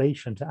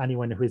consolation to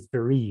anyone who is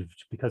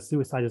bereaved, because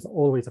suicide is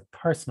always a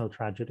personal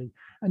tragedy,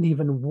 and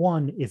even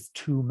 1 is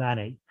too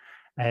many.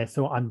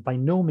 So I'm by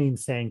no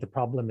means saying the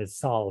problem is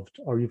solved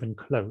or even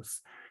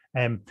close.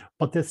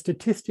 But the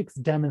statistics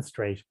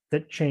demonstrate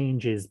that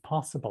change is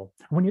possible.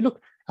 When you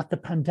look at the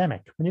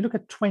pandemic, when you look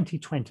at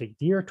 2020,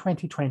 the year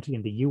 2020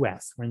 in the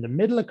US, we're in the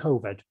middle of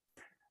COVID,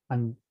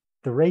 and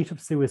the rate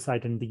of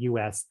suicide in the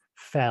US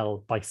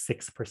fell by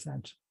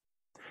 6%.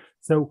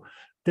 So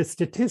the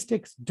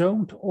statistics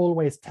don't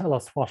always tell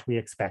us what we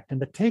expect.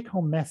 And the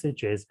take-home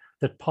message is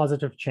that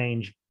positive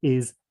change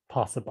is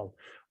possible.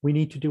 We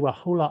need to do a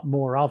whole lot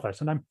more of it.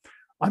 And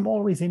I'm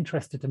always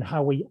interested in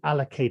how we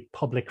allocate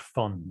public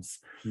funds.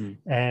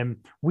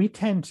 We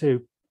tend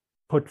to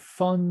put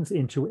funds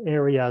into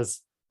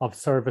areas of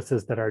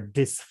services that are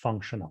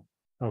dysfunctional,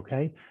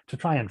 okay, to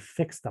try and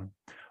fix them.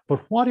 But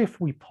what if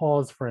we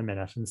pause for a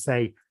minute and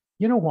say,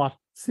 you know what,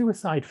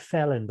 suicide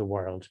fell in the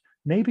world.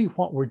 Maybe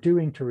what we're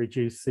doing to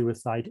reduce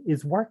suicide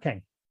is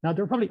working. Now,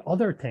 there are probably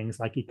other things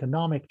like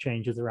economic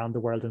changes around the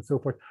world and so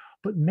forth,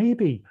 but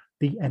maybe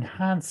the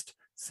enhanced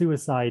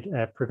suicide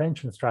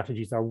prevention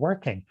strategies are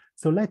working.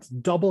 So let's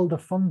double the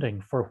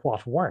funding for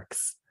what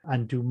works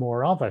and do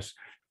more of it.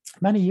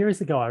 Many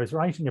years ago, I was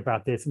writing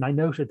about this, and I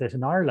noted that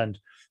in Ireland,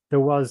 there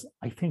was,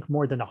 I think,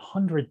 more than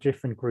 100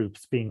 different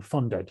groups being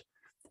funded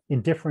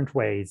in different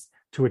ways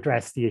to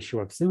address the issue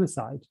of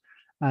suicide.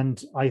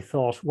 And I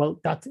thought, well,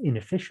 that's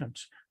inefficient.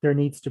 There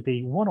needs to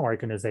be one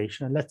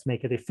organization and let's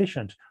make it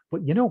efficient.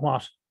 But you know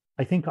what?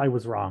 I think I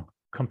was wrong,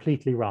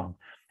 completely wrong.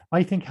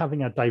 I think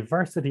having a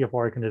diversity of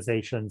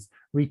organizations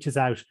reaches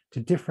out to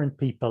different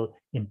people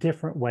in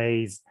different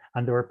ways,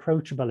 and they're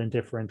approachable in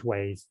different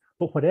ways.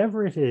 But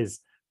whatever it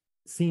is,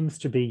 seems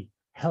to be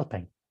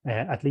helping,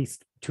 at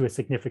least to a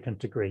significant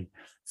degree.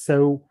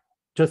 So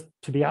just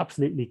to be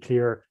absolutely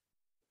clear,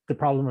 the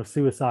problem of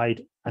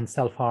suicide and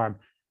self-harm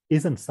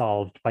isn't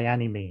solved by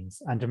any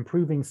means, and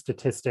improving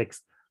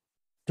statistics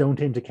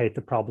don't indicate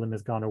the problem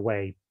has gone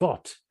away,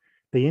 but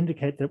they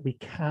indicate that we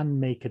can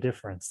make a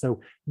difference.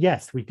 So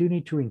yes, we do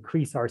need to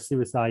increase our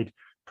suicide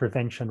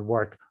prevention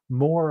work,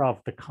 more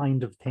of the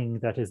kind of thing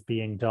that is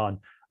being done,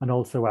 and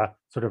also a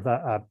sort of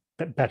a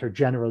better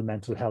general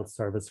mental health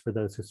service for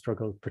those who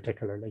struggle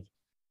particularly.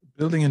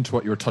 Building into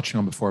what you were touching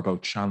on before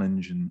about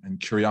challenge and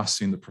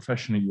curiosity in the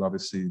profession that you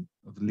obviously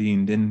have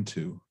leaned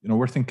into,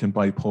 we're thinking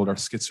bipolar,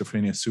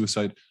 schizophrenia,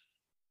 suicide,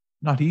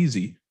 not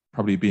easy,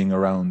 probably being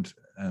around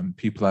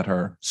people that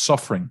are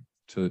suffering,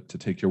 to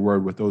take your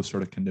word, with those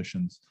sort of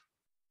conditions.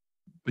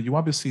 But you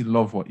obviously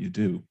love what you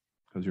do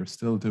because you're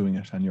still doing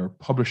it and you're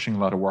publishing a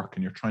lot of work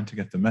and you're trying to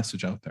get the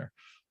message out there.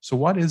 So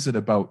what is it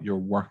about your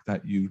work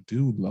that you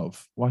do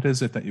love? What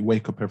is it that you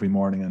wake up every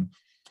morning and,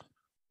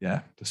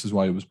 yeah, this is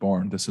why I was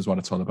born. This is what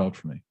it's all about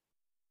for me.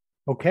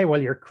 Okay,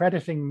 well, you're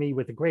crediting me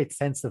with a great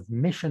sense of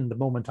mission the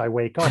moment I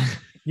wake up.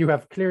 You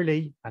have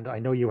clearly, and I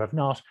know you have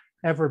not,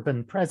 ever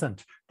been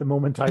present the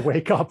moment I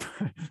wake up.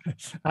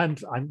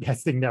 And I'm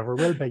guessing never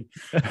will be.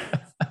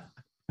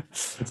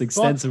 It's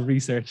extensive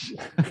research.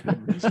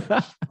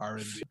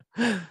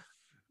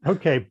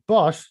 Okay,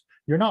 but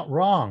you're not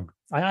wrong.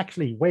 I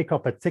actually wake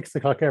up at 6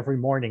 o'clock every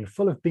morning,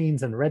 full of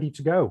beans and ready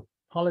to go.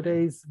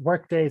 Holidays,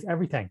 work days,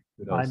 everything.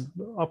 I'm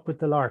up with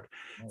the lark.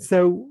 Right.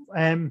 So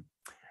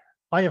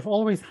I have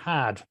always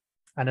had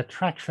an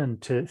attraction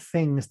to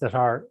things that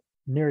are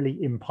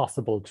nearly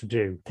impossible to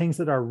do, things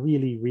that are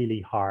really,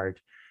 really hard,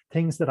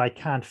 things that I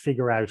can't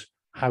figure out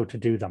how to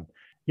do them.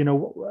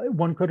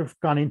 One could have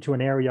gone into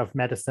an area of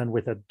medicine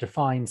with a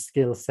defined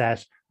skill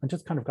set and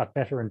just kind of got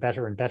better and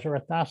better and better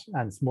at that,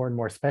 and it's more and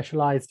more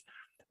specialized.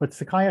 But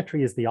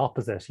psychiatry is the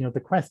opposite. The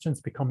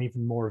questions become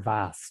even more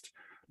vast.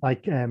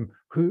 Like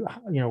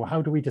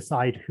how do we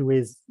decide who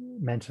is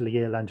mentally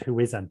ill and who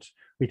isn't?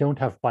 We don't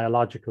have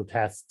biological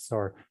tests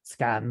or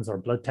scans or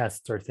blood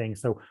tests or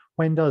things. So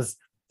when does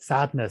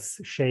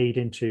sadness shade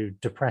into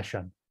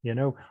depression?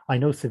 I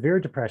know severe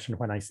depression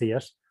when I see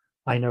it.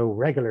 I know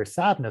regular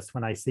sadness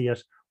when I see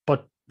it.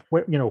 But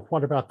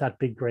what about that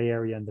big gray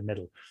area in the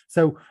middle?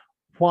 So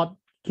what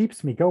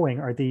keeps me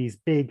going are these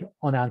big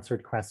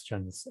unanswered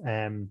questions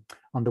on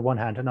the one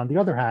hand, and on the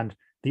other hand,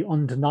 the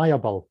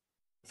undeniable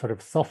sort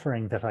of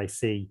suffering that I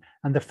see,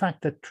 and the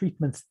fact that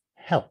treatments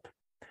help.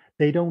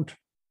 They don't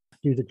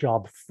do the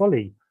job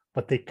fully,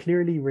 but they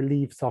clearly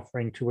relieve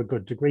suffering to a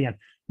good degree. And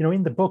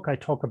in the book, I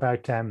talk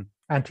about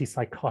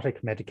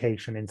antipsychotic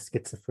medication in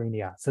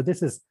schizophrenia. So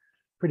this is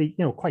pretty,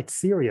 quite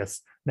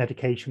serious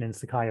medication in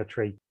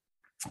psychiatry,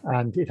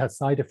 and it has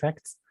side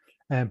effects,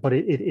 but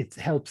it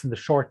helps in the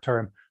short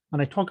term.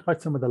 And I talk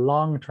about some of the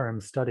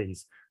long-term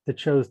studies that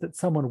shows that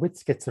someone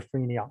with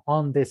schizophrenia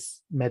on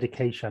this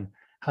medication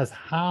has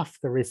half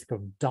the risk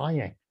of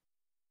dying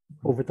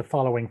over the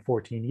following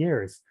 14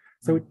 years.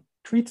 So it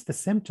treats the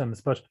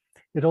symptoms, but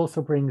it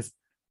also brings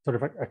sort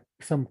of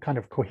some kind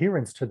of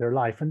coherence to their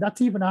life. And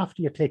that's even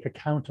after you take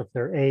account of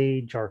their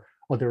age or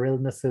other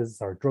illnesses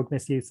or drug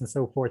misuse and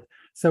so forth.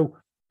 So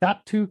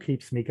that too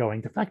keeps me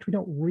going. The fact we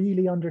don't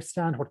really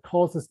understand what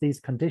causes these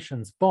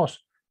conditions, but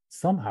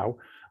somehow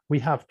we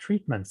have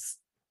treatments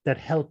that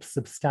help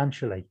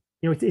substantially.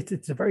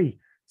 It's a very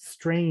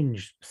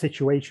strange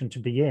situation to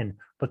be in,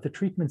 but the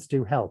treatments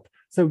do help.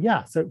 So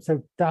yeah,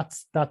 so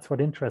that's what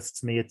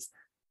interests me.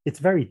 It's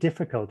very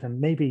difficult and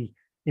maybe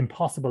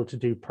impossible to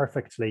do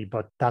perfectly,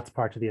 but that's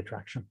part of the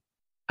attraction.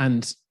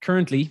 And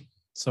currently,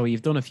 so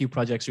you've done a few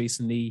projects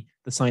recently,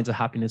 the Signs of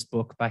Happiness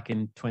book back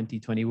in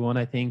 2021,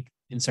 I think,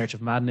 In Search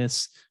of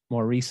Madness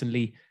more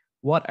recently.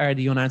 What are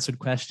the unanswered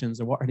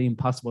questions, or what are the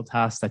impossible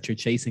tasks that you're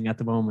chasing at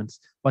the moment?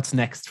 What's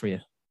next for you?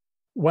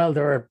 Well,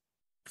 there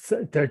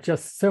are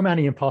just so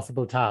many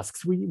impossible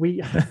tasks.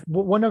 We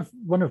one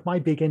of my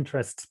big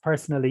interests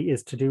personally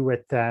is to do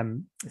with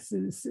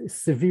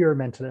severe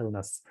mental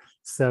illness.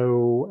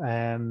 So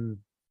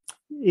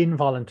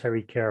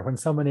involuntary care, when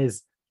someone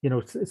is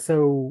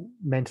so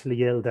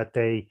mentally ill that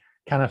they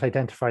cannot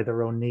identify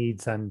their own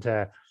needs and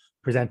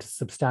present a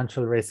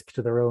substantial risk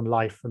to their own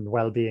life and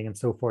well-being and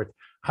so forth.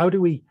 How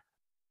do we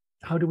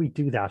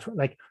do that?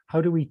 Like,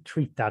 how do we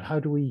treat that? How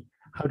do we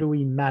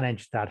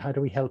manage that? How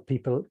do we help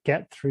people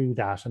get through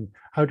that? And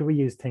how do we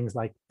use things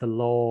like the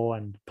law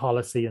and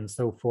policy and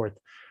so forth?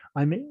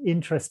 I'm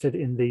interested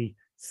in the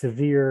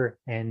severe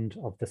end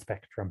of the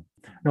spectrum.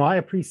 Now, I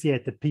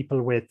appreciate that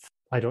people with,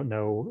 I don't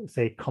know,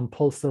 say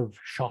compulsive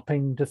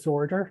shopping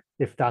disorder,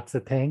 if that's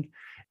a thing,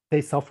 they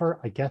suffer.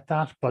 I get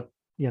that, but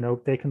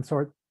they can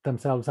sort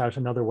themselves out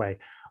another way.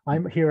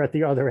 I'm here at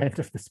the other end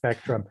of the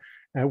spectrum.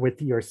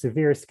 with your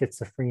severe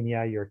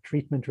schizophrenia, your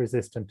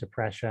treatment-resistant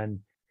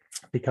depression,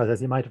 because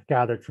as you might have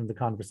gathered from the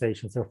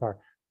conversation so far,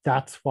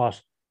 that's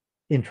what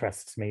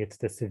interests me. It's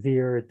the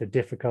severe, the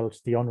difficult,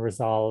 the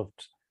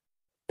unresolved.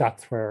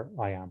 That's where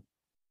I am.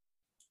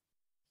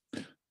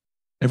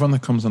 Everyone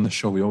that comes on the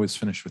show, we always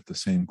finish with the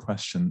same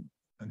question.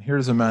 And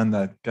here's a man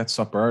that gets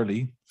up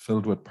early,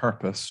 filled with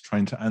purpose,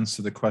 trying to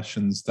answer the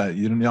questions that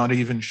you're not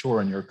even sure,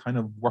 and you're kind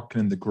of working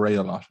in the gray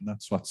a lot. And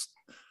that's what's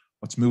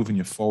moving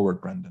you forward,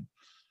 Brendan.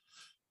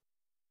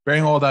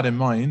 Bearing all that in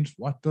mind,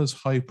 what does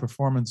high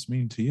performance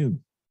mean to you?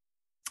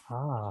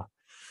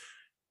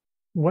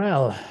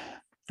 Well,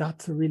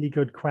 that's a really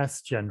good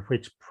question,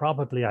 which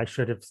probably I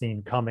should have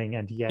seen coming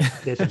and yet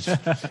didn't.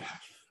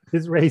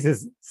 This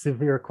raises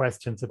severe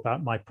questions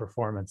about my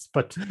performance.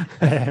 But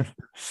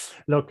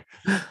look,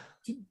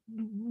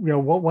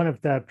 one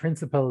of the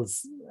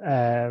principles,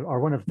 or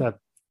one of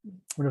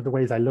the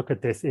ways I look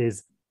at this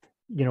is,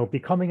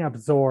 becoming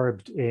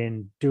absorbed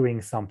in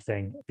doing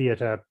something, be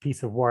it a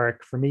piece of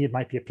work. For me, it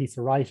might be a piece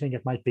of writing.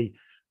 It might be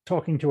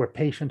talking to a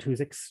patient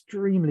who's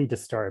extremely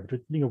disturbed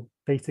with,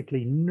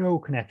 basically no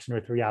connection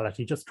with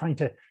reality, just trying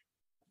to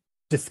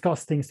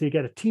discuss things so you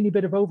get a teeny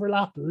bit of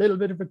overlap, a little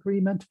bit of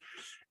agreement.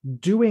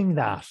 Doing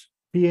that,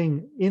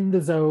 being in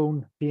the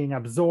zone, being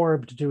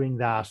absorbed doing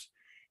that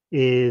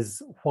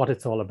is what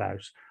it's all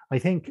about. I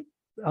think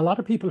a lot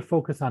of people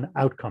focus on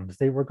outcomes.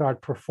 They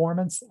regard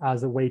performance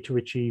as a way to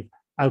achieve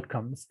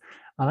outcomes.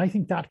 And I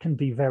think that can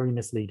be very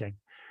misleading.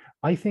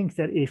 I think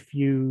that if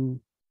you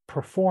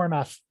perform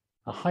at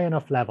a high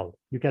enough level,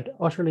 you get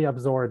utterly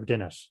absorbed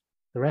in it,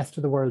 the rest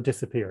of the world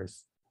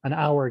disappears. An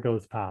hour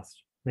goes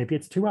past. Maybe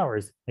it's 2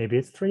 hours, maybe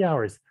it's 3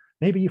 hours,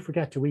 maybe you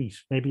forget to eat,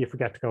 maybe you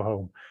forget to go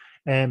home.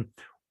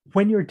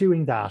 When you're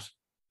doing that,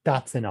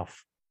 that's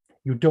enough.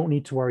 You don't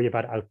need to worry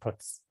about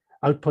outputs.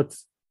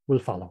 Outputs will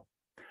follow.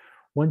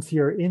 Once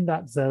you're in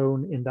that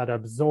zone, in that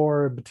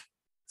absorbed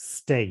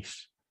state,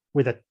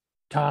 with a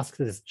task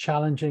that is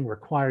challenging,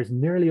 requires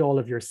nearly all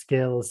of your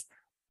skills,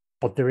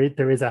 but there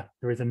is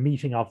a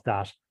meeting of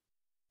that,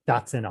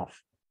 that's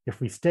enough. If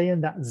we stay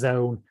in that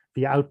zone,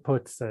 the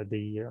outputs,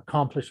 the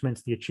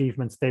accomplishments, the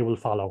achievements, they will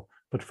follow.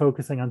 But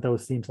focusing on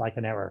those seems like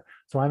an error.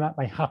 So I'm at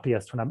my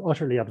happiest when I'm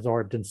utterly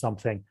absorbed in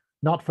something,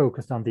 not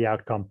focused on the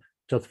outcome,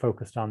 just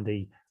focused on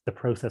the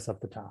process of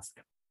the task.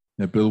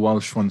 Yeah, Bill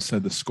Walsh once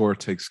said the score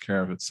takes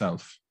care of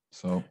itself.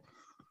 So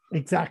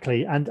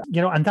exactly, and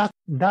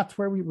that's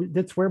where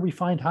we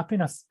find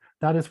happiness.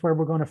 That is where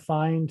we're going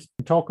to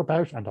talk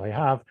about, and I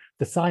have,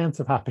 the science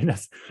of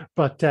happiness.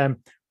 But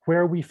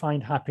where we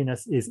find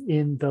happiness is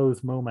in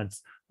those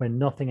moments when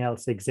nothing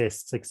else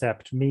exists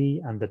except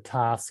me and the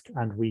task,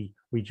 and we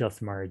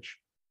just merge.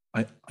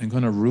 I'm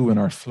going to ruin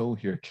our flow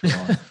here,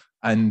 Kieran.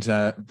 And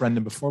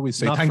Brendan, before we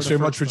say thanks very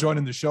much for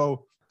joining the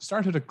show,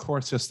 started a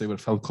course yesterday with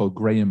a fellow called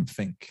Graham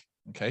Fink,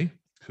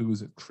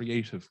 who's a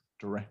creative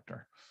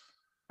director.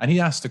 And he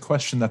asked a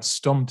question that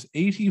stumped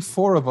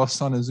 84 of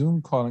us on a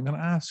Zoom call. I'm going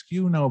to ask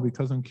you now,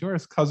 because I'm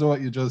curious because of what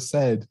you just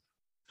said.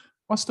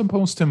 What's the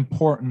most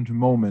important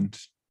moment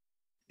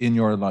in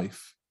your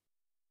life?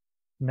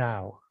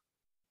 Now.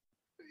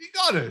 You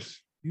got it.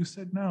 You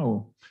said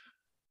now.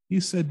 He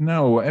said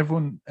now.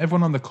 Everyone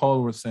on the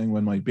call was saying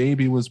when my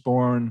baby was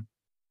born,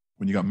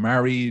 when you got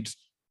married,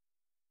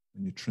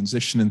 when you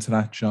transition into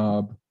that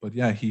job. But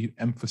yeah, he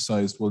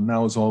emphasized, well,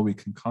 now is all we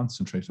can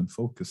concentrate and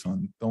focus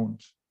on.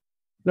 Don't.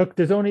 Look,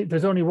 there's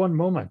only one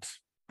moment.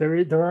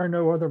 There are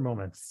no other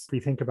moments. We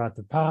think about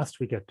the past,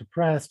 we get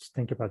depressed.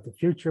 Think about the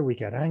future, we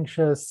get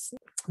anxious.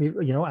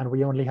 And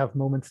we only have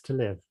moments to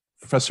live.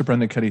 Professor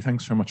Brendan Kelly,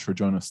 thanks very much for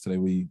joining us today.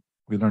 We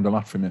learned a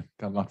lot from you,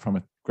 got a lot from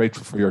it.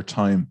 Grateful for your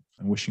time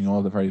and wishing you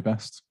all the very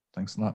best. Thanks a lot.